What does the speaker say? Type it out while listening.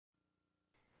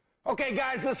Okay,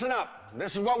 guys, listen up.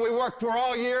 This is what we worked for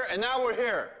all year, and now we're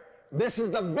here. This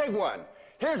is the big one.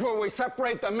 Here's where we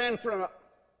separate the men from...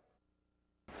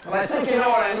 Well, I think you know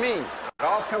what I mean. It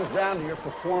all comes down to your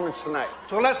performance tonight.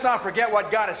 So let's not forget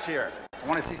what got us here. I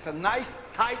want to see some nice,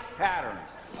 tight patterns.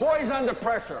 Poise under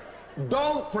pressure.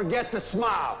 Don't forget to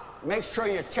smile. Make sure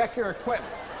you check your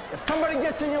equipment. If somebody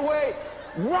gets in your way,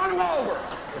 run them over.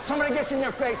 If somebody gets in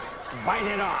your face, bite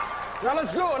it off. Now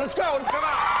let's do it. Let's go. Come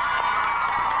on.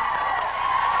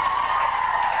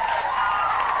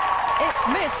 It's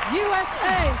Miss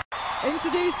USA,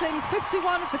 introducing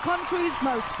 51 of the country's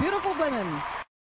most beautiful women.